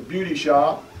there was a beauty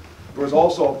shop. There was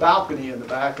also a balcony in the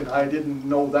back, and I didn't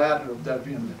know that.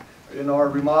 In our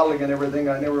remodeling and everything,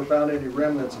 I never found any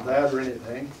remnants of that or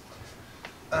anything.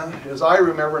 As I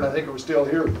remember, and I think it was still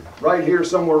here, right here,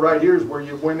 somewhere right here is where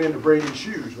you went into Brady's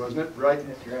Shoes, wasn't it? Right?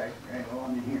 That's right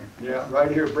on here. Yeah,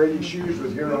 right here, Brady's Shoes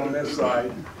was here on this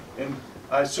side. And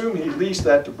I assume he leased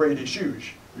that to Brady's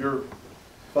Shoes. Your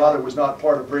father was not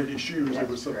part of Brady's Shoes. It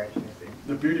was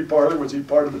the beauty parlor. Was he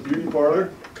part of the beauty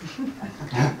parlor?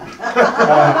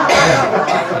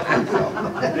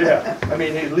 Yeah, I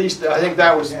mean, at least I think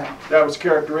that was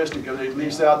characteristic of they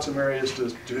leased out some areas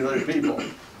to other people.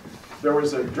 There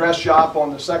was a dress shop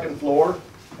on the second floor,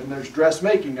 and there's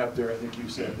dressmaking up there, I think you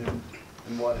said,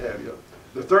 and what have you.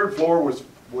 The third floor was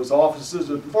offices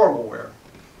and formal wear.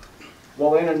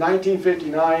 Well, then in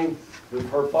 1959,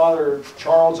 her father,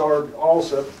 Charles R.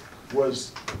 Alsop,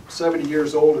 was 70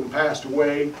 years old and passed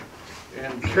away,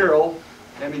 and Carol,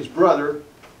 Emmy's brother,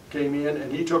 came in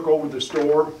and he took over the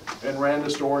store and ran the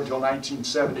store until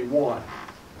 1971.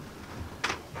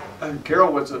 And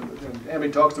Carol was Emmy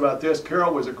talks about this,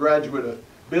 Carol was a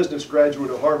business graduate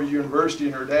of Harvard University,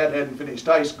 and her dad hadn't finished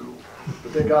high school,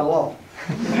 but they got along.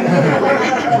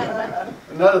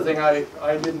 Another thing I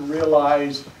didn't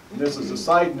realize, and this is a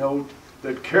side note,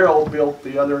 that Carol built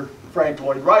the other Frank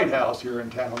Lloyd Wright house here in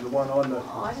town, the one on the...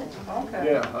 Oh, I didn't,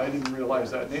 okay. Yeah, I didn't realize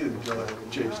that neither until I was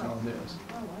chasing on this.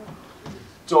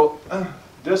 So,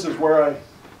 this is where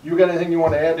you got anything you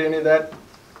want to add to any of that,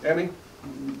 Emmy?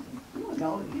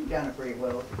 No, you've done it pretty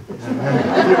well. If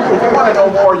you want to know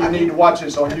more, you need to watch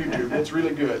this on YouTube. It's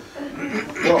really good.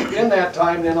 Well, in that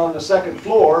time, then on the second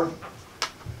floor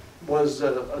was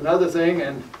another thing,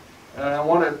 and I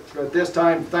want to, at this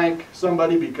time, thank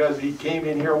somebody because he came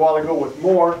in here a while ago with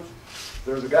more.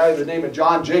 There's a guy by the name of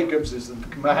John Jacobs, is the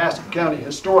Mahaska County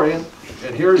historian,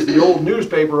 and here's the old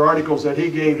newspaper articles that he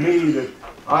gave me that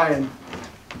I and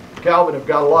Calvin have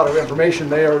got a lot of information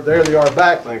there. There they are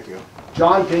back. Thank you.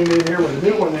 John came in here with a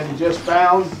new one, and he just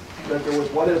found that there was,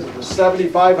 what is it, a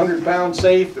 7,500-pound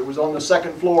safe that was on the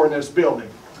second floor in this building.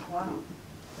 Wow.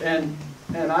 And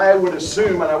I would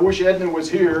assume, and I wish Edna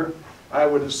was here, I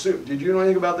would assume, did you know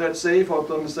anything about that safe up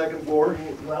on the second floor?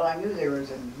 Well, I knew there was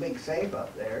a big safe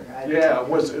up there. Yeah,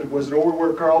 was it over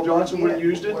where Carl Johnson would have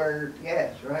used it?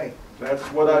 Yes, right. That's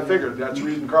what I figured. That's the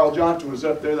reason Carl Johnson was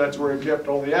up there. That's where he kept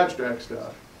all the abstract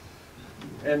stuff.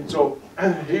 And so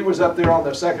he was up there on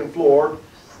the second floor.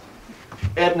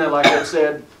 Edna, like I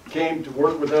said, came to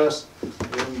work with us,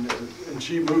 and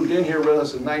she moved in here with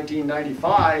us in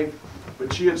 1995,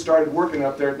 but she had started working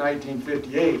up there in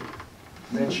 1958.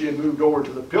 And then she had moved over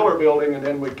to the Pillar building, and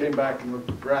then we came back and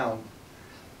looked around.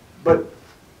 But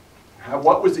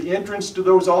what was the entrance to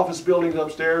those office buildings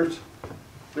upstairs?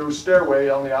 There was a stairway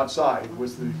on the outside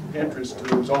was the entrance to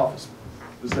those offices.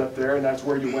 It was up there, and that's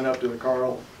where you went up to the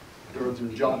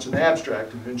Johnson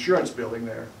Abstract Insurance building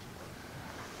there.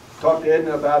 Talked to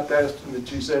Edna about that, and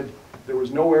she said there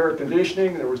was no air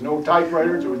conditioning, there was no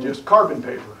typewriters, it was just carbon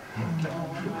paper.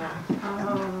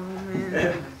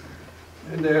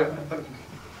 And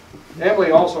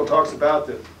Emily also talks about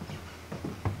that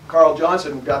Carl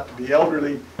Johnson got to be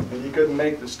elderly and he couldn't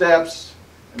make the steps,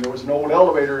 and there was an old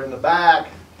elevator in the back,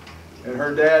 and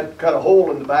her dad cut a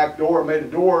hole in the back door, made a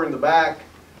door in the back,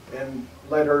 and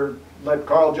let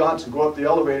Carl Johnson go up the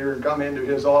elevator and come into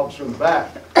his office from the back.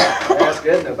 I asked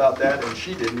Edna about that, and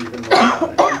she didn't even know about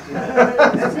it.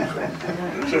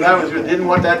 So that was, didn't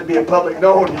want that to be a public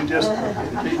known. He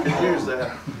could use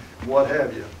that, what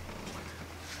have you.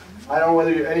 I don't know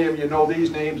whether any of you know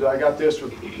these names. I got this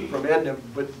from Edna,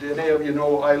 but did any of you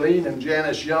know Eileen and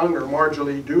Janice Young or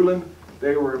Marjorie Doolin?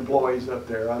 They were employees up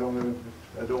there. I don't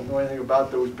know anything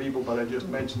about those people, but I just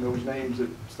mentioned those names of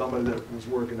somebody that was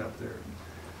working up there.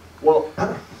 Well,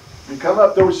 you come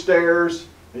up those stairs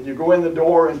and you go in the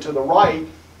door, and to the right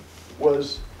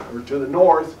was, or to the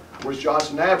north, was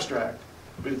Johnson Abstract.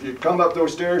 But if you come up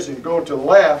those stairs and you go to the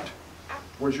left,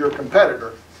 was your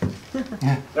competitor.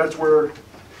 That's where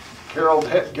Gerald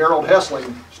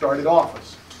Hessling started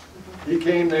office. He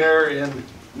came there in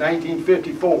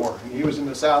 1954, and he was in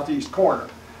the southeast corner.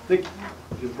 I think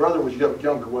his brother was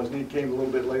younger, wasn't he? He came a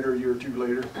little bit later, a year or two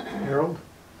later. Harold?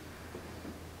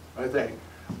 I think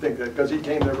that, because he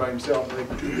came there by himself, I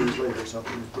think 2 years later or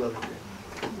something, his brother came.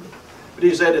 But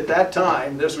he said at that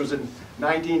time, this was in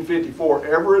 1954,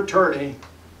 every attorney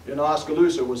in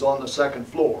Oskaloosa was on the second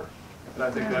floor. And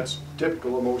I think that's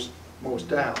typical of most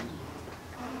towns.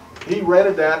 He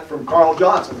rented that from Carl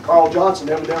Johnson. Carl Johnson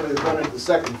evidently was running the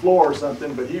second floor or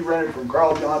something, but he rented from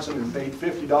Carl Johnson and paid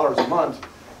 $50 a month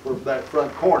for that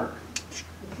front corner.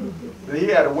 But he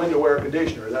had a window air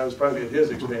conditioner. That was probably at his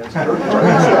expense. But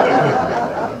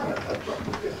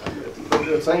at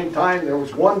the same time, there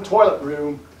was one toilet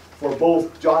room for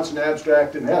both Johnson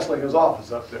Abstract and Hessling's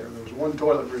office up there. There was one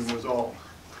toilet room was all.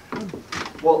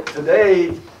 Well,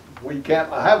 today, we can't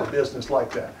have a business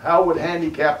like that. How would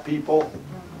handicapped people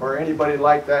or anybody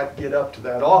like that get up to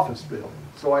that office building?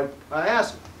 So I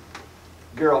asked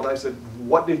Gerald, I said,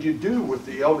 what did you do with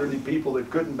the elderly people that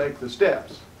couldn't make the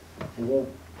steps? Well,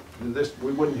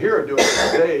 we wouldn't hear it doing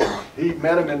it today. He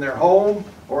met them in their home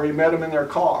or he met them in their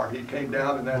car. He came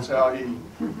down, and that's how he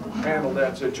handled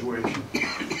that situation.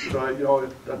 So, you know,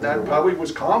 that probably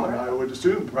was common, I would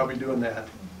assume, probably doing that.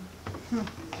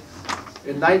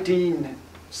 In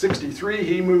 1963,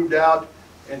 he moved out,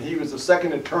 and he was the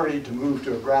second attorney to move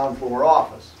to a ground floor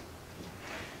office.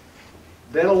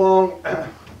 Then along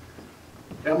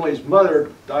Emily's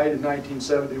mother died in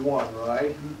 1971,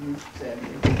 right?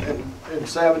 In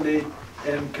 70,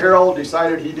 and Carol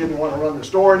decided he didn't want to run the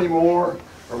store anymore,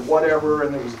 or whatever,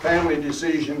 and it was a family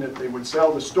decision that they would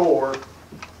sell the store,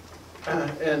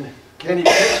 and Kenny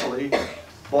Pixley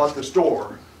bought the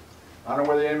store. I don't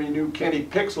know whether any of you knew Kenny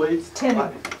Pixley. It's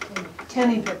Tenny.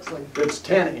 Tenny Pixley. It's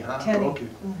Tenny, huh? Tenny. Okay.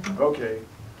 Okay.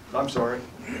 I'm sorry.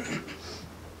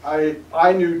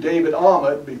 I knew David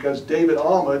Ahmed because David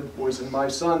Ahmed was in my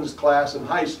son's class in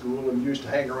high school and used to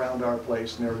hang around our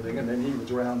place and everything, and then he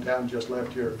was around town, just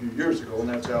left here a few years ago, and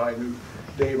that's how I knew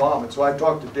Dave Ahmed. So I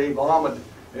talked to Dave Ahmed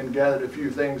and gathered a few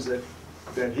things that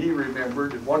he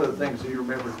remembered, and one of the things he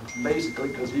remembered basically,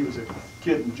 because he was a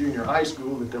kid in junior high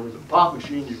school, that there was a pop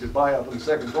machine you could buy up on the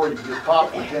second floor. You could get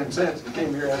pop for 10 cents. He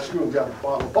came here after school and got a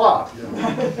bottle of pop. You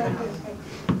know?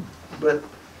 But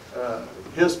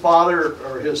his father,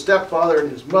 or his stepfather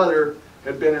and his mother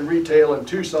had been in retail in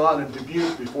Tucson and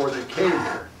Dubuque before they came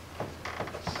here.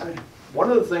 One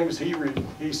of the things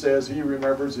he says he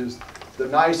remembers is the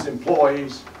nice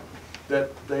employees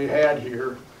that they had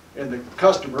here and the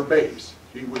customer base.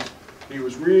 He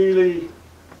was really,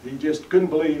 he just couldn't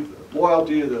believe the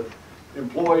loyalty of the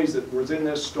employees that was in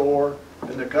this store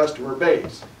and the customer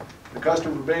base. The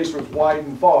customer base was wide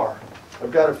and far.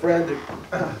 I've got a friend that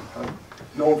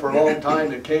I've known for a long time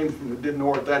that came from, didn't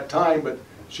know her at that time, but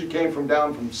she came from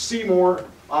down from Seymour,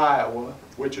 Iowa,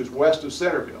 which is west of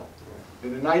Centerville.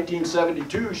 And in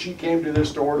 1972, she came to this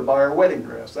store to buy her wedding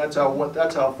dress. That's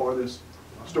how far this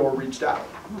store reached out.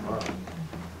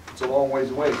 It's a long ways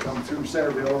away. Come through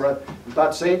Centerville, right?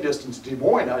 About the same distance to Des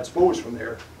Moines, I suppose, from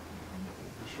there.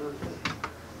 Sure.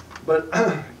 But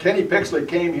Kenny Pixley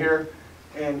came here,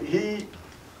 and he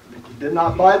did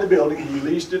not buy the building. He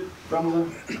leased it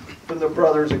from the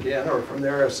brothers again, or from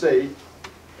their estate,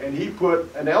 and he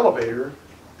put an elevator.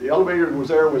 The elevator that was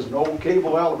there was an old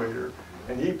cable elevator,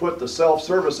 and he put the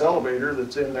self-service elevator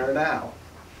that's in there now.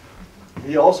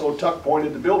 He also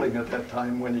tuck-pointed the building at that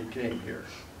time when he came here.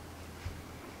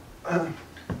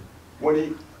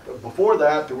 Before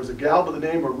that, there was a gal by the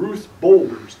name of Ruth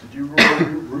Boulders. Did you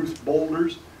remember Ruth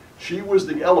Boulders? She was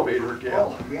the elevator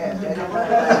gal.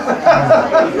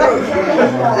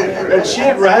 And she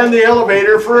had ran the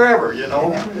elevator forever, you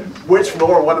know. Which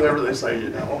floor, whatever they say, you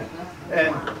know.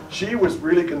 And she was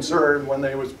really concerned when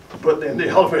they was putting in the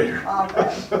elevator.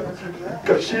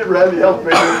 Because she had ran the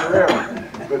elevator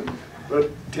forever. But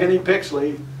Tenny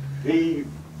Pixley, he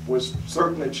was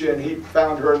certain that he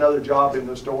found her another job in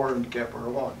the store and kept her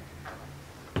on.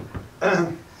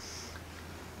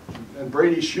 And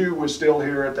Brady Shue was still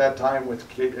here at that time with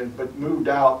Kate, but moved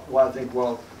out. Well, I think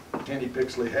Tenny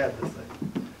Pixley had the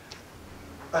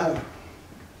thing.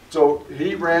 So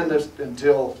he ran this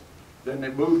until then they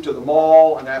moved to the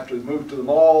mall, and after they moved to the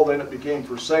mall, then it became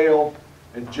for sale.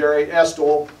 And Jerry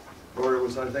Estel, or it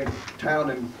was I think Town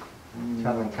and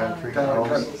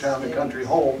Country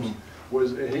Homes.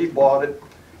 He bought it,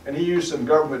 and he used some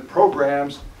government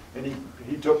programs, and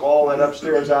he took all that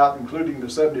upstairs out, including the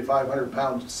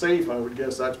 7,500-pound safe. I would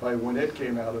guess that's probably when it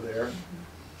came out of there,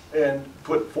 and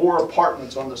put 4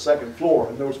 apartments on the second floor.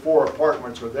 And those 4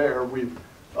 apartments are there. We've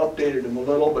updated them a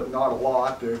little, but not a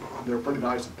lot. They're pretty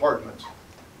nice apartments.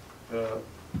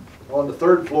 On the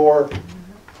 3rd floor,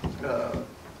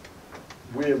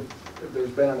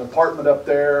 there's been an apartment up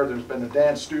there. There's been a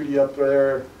dance studio up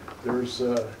there. There's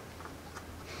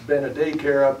been a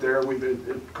daycare up there.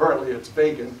 Currently it's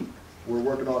vacant. We're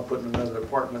working on putting another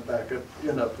apartment back up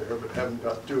there, but haven't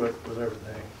got to it with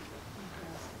everything.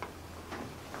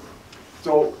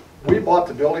 So we bought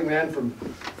the building then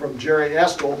from Jerry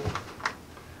Estel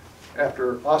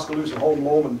after Oskaloosa Home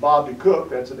Loan and Bobby Cook.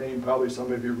 That's a name probably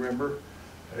some of you remember.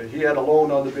 He had a loan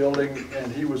on the building,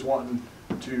 and he was wanting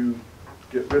to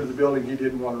get rid of the building. He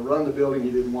didn't want to run the building.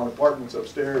 He didn't want apartments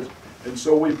upstairs. And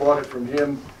so we bought it from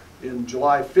him in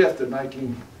July 5th of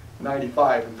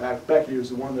 1995. In fact, Becky is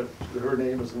the one her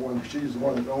name is the one, she's the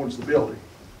one that owns the building.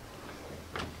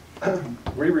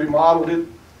 We remodeled it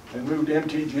and moved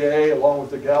MTGA along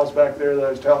with the gals back there that I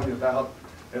was telling you about,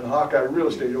 and Hawkeye Real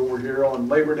Estate over here on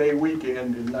Labor Day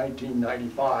weekend in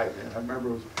 1995. And I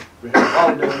remember we had a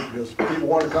holiday because people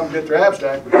wanted to come get their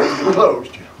abstract because we were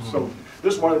closed. You know. So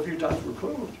this is one of the few times we're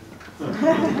closed.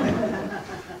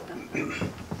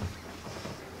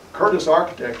 Curtis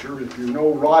Architecture, if you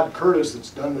know Rod Curtis that's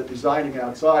done the designing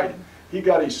outside, he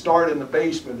got his start in the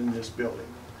basement in this building.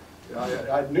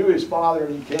 I knew his father,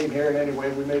 and he came here, and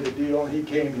anyway we made a deal, and he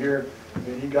came here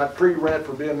and he got free rent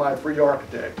for being my free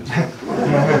architect.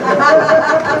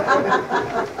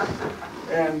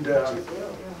 And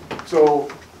so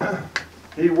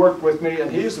he worked with me,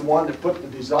 and he's the one that put the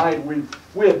design.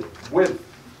 We had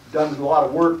done a lot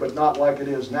of work, but not like it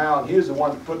is now. And he's the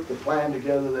one that put the plan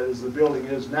together that is the building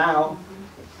is now.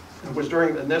 It was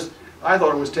during, and this, I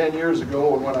thought it was 10 years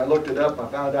ago, and when I looked it up, I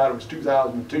found out it was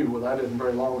 2002. Well, that isn't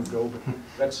very long ago, but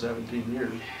that's 17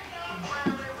 years.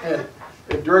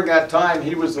 And during that time,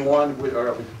 he was the one,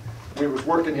 we was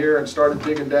working here and started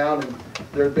digging down, and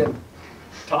there had been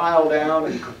tile down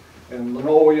and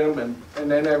linoleum, and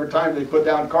then every time they put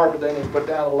down carpet, then they put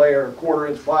down a layer of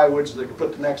 1/4-inch plywood so they could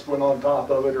put the next one on top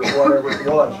of it or whatever it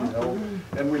was, you know.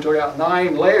 And we took out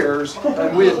 9 layers,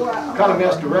 and we had kind of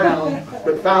messed around,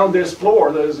 but found this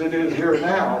floor as it is here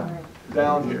now,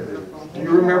 down here. Do you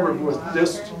remember,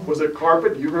 was it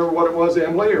carpet? Do you remember what it was,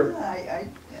 Emily? Or?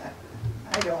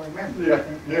 I don't remember. Yeah,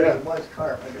 yeah. It was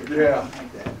carpet or Yeah. something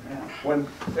like that, yeah. When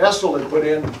Estel had put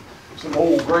in some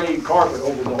old gray carpet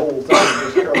over the whole thing,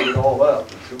 just covered it all up,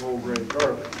 some old gray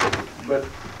carpet. But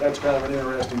that's kind of an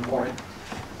interesting point.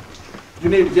 You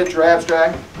need to get your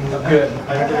abstract? Good.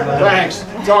 Thanks.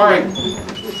 Sorry.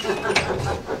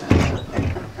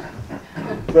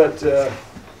 But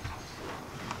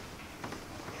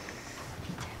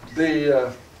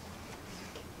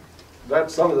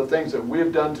that's some of the things that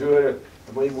we've done to it.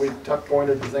 I believe we tuck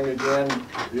pointed the thing again.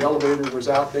 The elevator was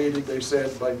outdated, they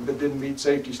said, but it didn't meet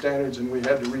safety standards, and we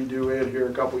had to redo it here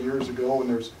a couple years ago. And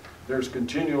there's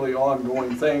continually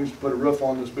ongoing things. Put a roof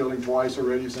on this building twice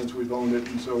already since we've owned it,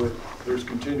 and so there's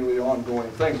continually ongoing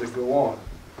things that go on.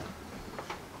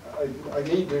 I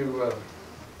need to.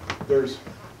 There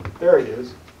he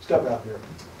is. Step out here.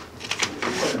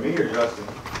 Me or Justin?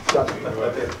 Justin.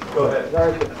 Go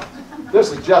ahead.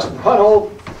 This is Justin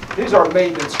Hunold. He's our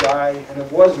maintenance guy, and if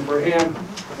it wasn't for him,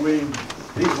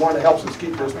 he's one that helps us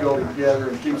keep this building together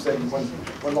and keeps things,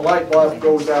 when the light bulb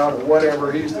goes out or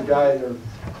whatever, he's the guy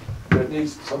that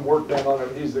needs some work done on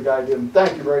it. He's the guy doing.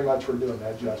 Thank you very much for doing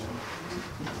that, Justin.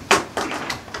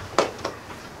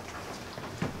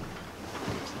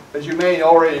 As you may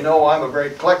already know, I'm a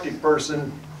very eclectic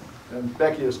person, and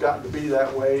Becky has gotten to be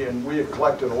that way, and we have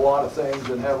collected a lot of things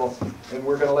and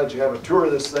we're going to let you have a tour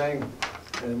of this thing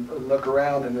and look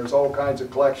around, and there's all kinds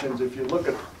of collections. If you look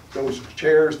at those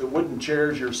chairs, the wooden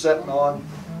chairs you're sitting on,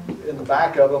 in the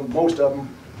back of them, most of them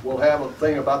will have a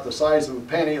thing about the size of a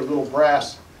penny, a little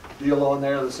brass deal on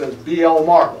there that says BL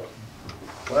Marble.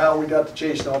 Well, we got to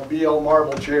chase on BL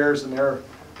Marble chairs, and they're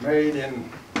made in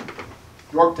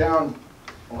Yorktown.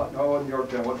 Well, no, in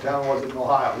Yorktown. What town was it in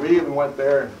Ohio? We even went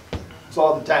there and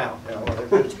saw the town. You know,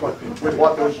 we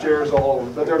bought those chairs all over.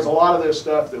 But there's a lot of this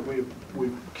stuff that we've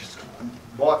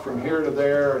bought from here to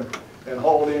there and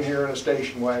hauled in here in a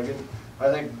station wagon.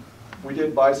 I think we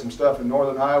did buy some stuff in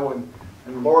northern Iowa,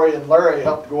 and Lori and Larry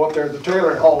helped go up there to the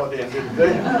trailer and haul it in, didn't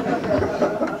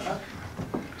they?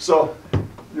 So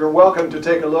you're welcome to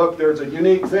take a look. There's a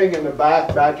unique thing in the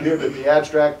back here that the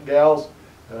abstract gals,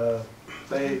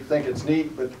 they think it's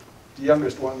neat, but the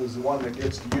youngest one is the one that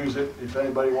gets to use it. If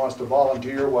anybody wants to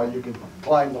volunteer, why, you can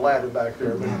climb the ladder back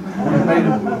there. But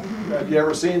have you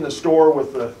ever seen the store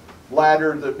with the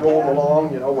ladder that rolled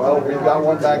along? You know, well, we've got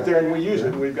one back there and we use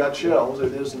it. We've got shelves.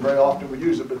 It isn't very often we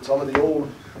use it, but some of the old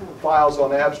files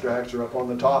on abstracts are up on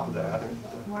the top of that. And,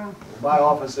 my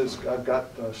office is, I've got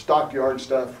stockyard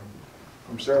stuff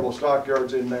from several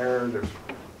stockyards in there. There's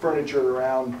furniture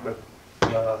around, but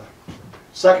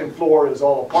second floor is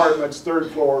all apartments.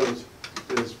 Third floor is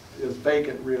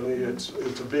vacant, really. It's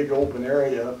a big open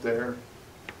area up there.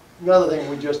 Another thing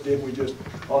we just did,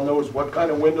 on those, what kind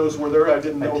of windows were there? I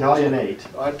didn't know. Italianate.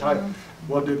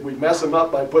 Well, did we mess them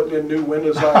up by putting in new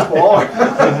windows last fall?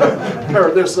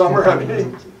 Or this summer, I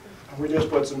mean. We just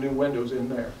put some new windows in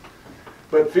there.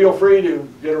 But feel free to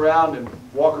get around and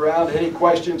walk around. Any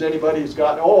questions anybody's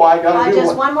got? Oh, I got to do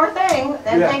just one more thing,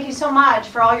 and yeah. Thank you so much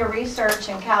for all your research,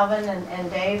 and Calvin and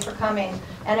Dave for coming,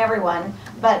 and everyone.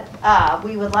 But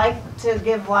we would like to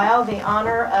give Lyle the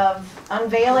honor of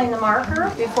unveiling the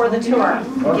marker before the tour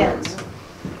begins.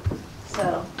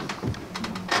 So.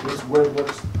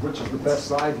 Which is the best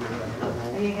side here?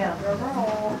 There you go.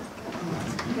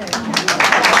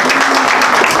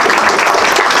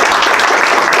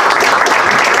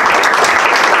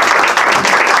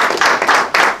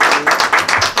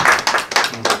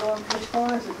 Which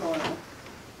corner is it going on?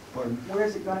 Pardon? Where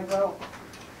is it going to go?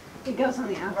 It goes on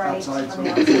the outside. Outside, On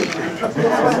the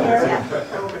outside.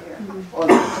 Over here.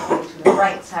 The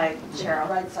right side, Cheryl.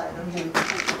 Right side, okay.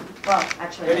 Well,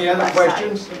 actually. Any other left side.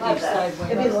 questions?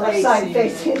 It'd be the left side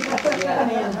facing.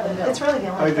 It's really the I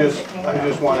only thing that came out.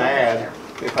 just want to add,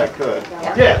 if I could.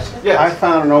 Yes, I yes.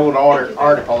 found an old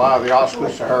article out of the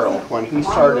Oskaloosa Herald when he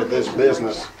started this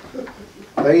business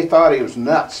they thought he was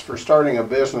nuts for starting a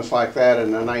business like that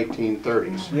in the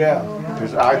 1930s. Yeah,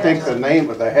 'Cause I think the name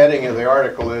of the heading of the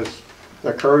article is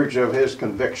 "The Courage of His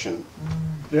Conviction."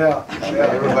 yeah, yeah,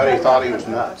 Everybody thought he was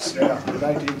nuts. yeah,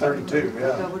 1932,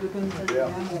 yeah, yeah.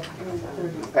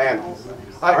 And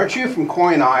aren't you from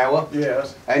Coyne, Iowa?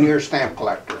 Yes, And you're a stamp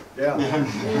collector. yeah.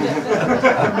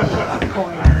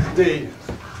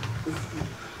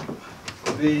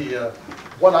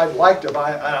 What I liked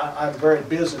about, I'm very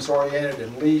business oriented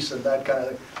and lease and that kind of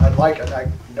thing. I like it. I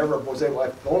never was able,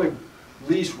 the only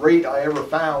lease rate I ever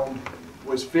found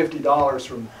was $50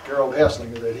 from Gerald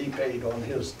Hesslinger that he paid on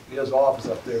his office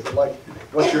up there. But like,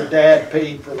 what's your dad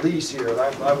paid for lease here? And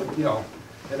I would, you know,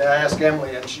 and I asked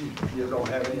Emily and she, you don't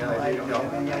have any idea, you know.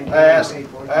 I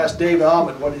asked Dave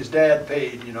Almond what his dad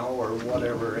paid, you know, or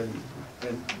whatever, and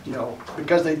you know,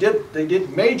 because they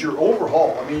did major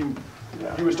overhaul. I mean,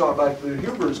 he was talking about the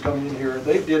Hubers coming in here, and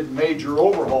they did major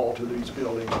overhaul to these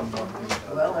buildings.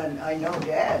 Well, and I know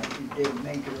Dad did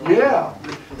make it. Yeah,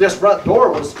 this front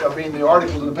door was, I mean, the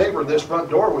articles in the paper, this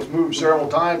front door was moved several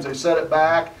times. They set it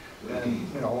back, and,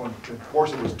 you know, and of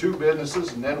course it was 2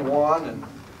 businesses, and then one, and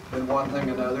then one thing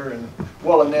another, and,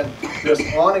 well, and then this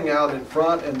awning out in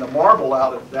front and the marble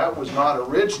out, that was not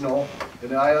original.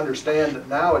 And I understand that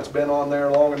now it's been on there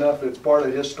long enough, it's part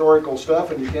of historical stuff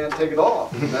and you can't take it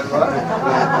off. Is that right?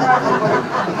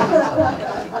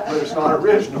 But it's not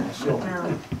original, so.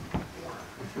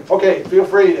 Okay, feel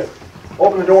free to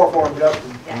open the door for him,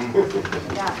 Justin.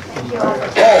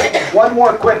 Oh, one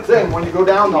more quick thing. When you go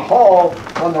down the hall,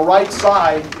 on the right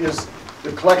side is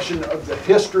the collection of the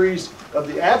histories of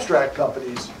the abstract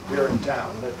companies here in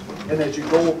town. And as you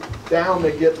go down,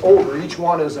 they get older. Each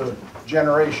one is a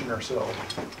generation or so.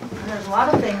 And there's a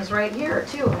lot of things right here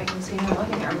too. I can see them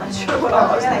looking here. I'm not sure what all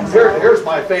those things are. Here's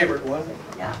my favorite one.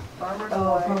 Yeah. Farmer's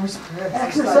Oh, Boy.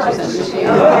 exercise machine.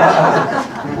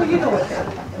 Well, you know what that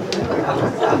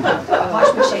is.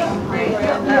 Wash machine, right?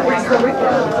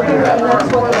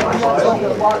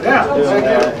 Yeah, thank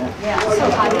you. Yeah, so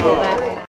I can go back.